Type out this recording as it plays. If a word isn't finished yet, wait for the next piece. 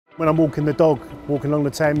When I'm walking the dog, walking along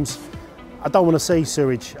the Thames, I don't want to see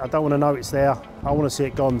sewage. I don't want to know it's there. I want to see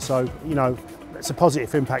it gone. So, you know, it's a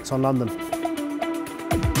positive impact on London.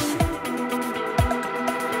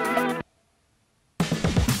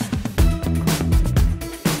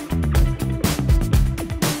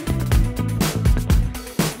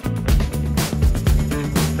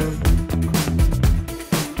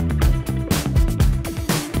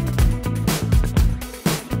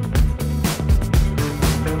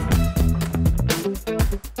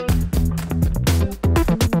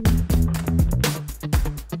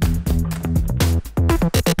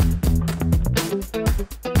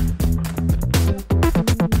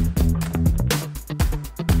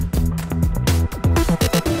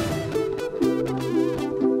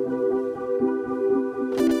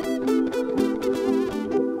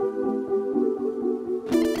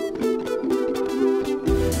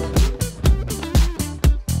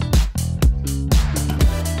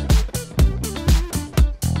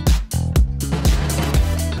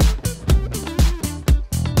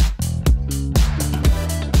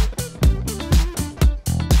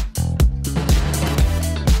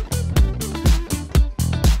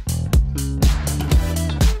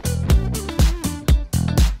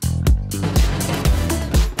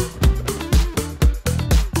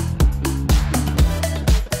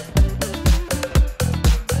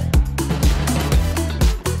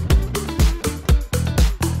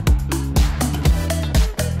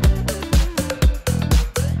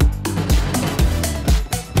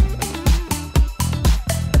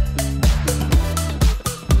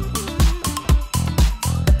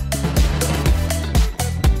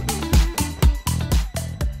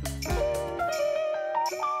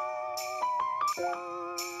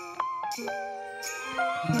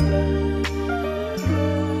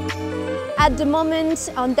 At the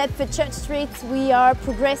moment, on Deptford Church Street, we are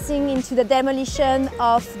progressing into the demolition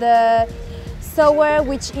of the SEWER,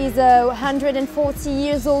 which is a 140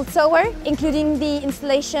 years old SEWER, including the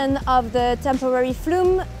installation of the temporary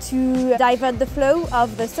flume to divert the flow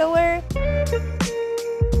of the SEWER.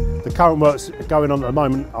 The current works going on at the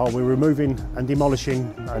moment are we're removing and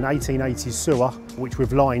demolishing an 1880s sewer, which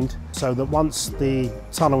we've lined, so that once the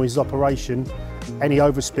tunnel is in operation, any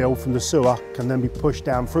overspill from the sewer can then be pushed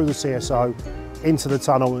down through the CSO into the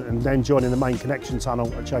tunnel and then joining the main connection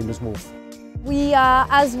tunnel at Chambers Wharf. We are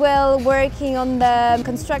as well working on the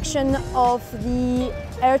construction of the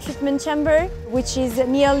air treatment chamber, which is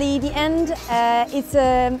nearly the end. It's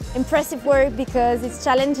impressive work because it's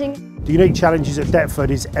challenging. The unique challenges at Deptford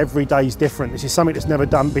is every day is different. This is something that's never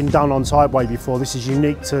been done on Tideway before. This is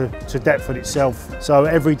unique to Deptford itself. So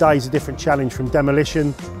every day is a different challenge, from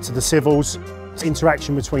demolition to the civils, to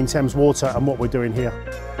interaction between Thames Water and what we're doing here.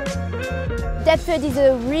 Deptford is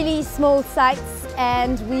a really small site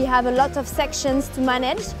and we have a lot of sections to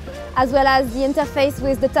manage, as well as the interface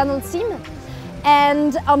with the tunnel team.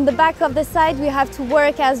 And on the back of the site we have to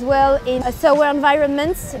work as well in a SEWER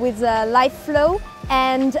environment with live flow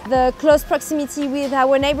and the close proximity with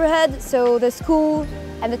our neighbourhood, so the school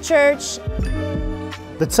and the church.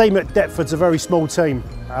 The team at Deptford's a very small team.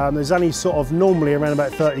 There's only normally around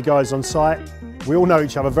about 30 guys on site. We all know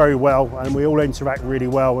each other very well and we all interact really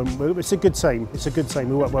well, and it's a good team. It's a good team,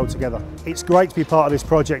 we work well together. It's great to be part of this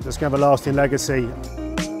project that's going to have a lasting legacy.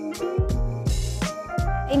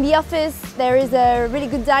 In the office there is a really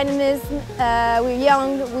good dynamism. We're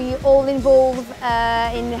young, we're all involved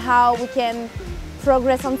in how we can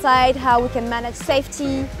progress on site, how we can manage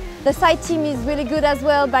safety. The site team is really good as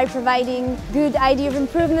well by providing good idea of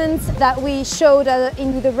improvements that we showed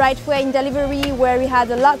in the right way in delivery, where we had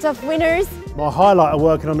a lot of winners. My highlight of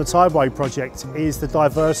working on the Tideway project is the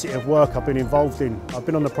diversity of work I've been involved in. I've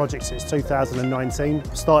been on the project since 2019,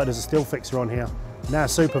 started as a still fixer on here, now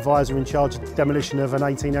supervisor in charge of the demolition of an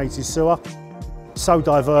 1880s sewer. So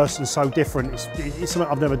diverse and so different, it's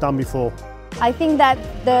something I've never done before. I think that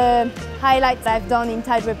the highlight I've done in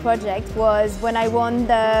Tideway project was when I won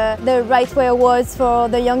the Right Way Awards for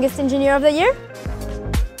the Youngest Engineer of the Year.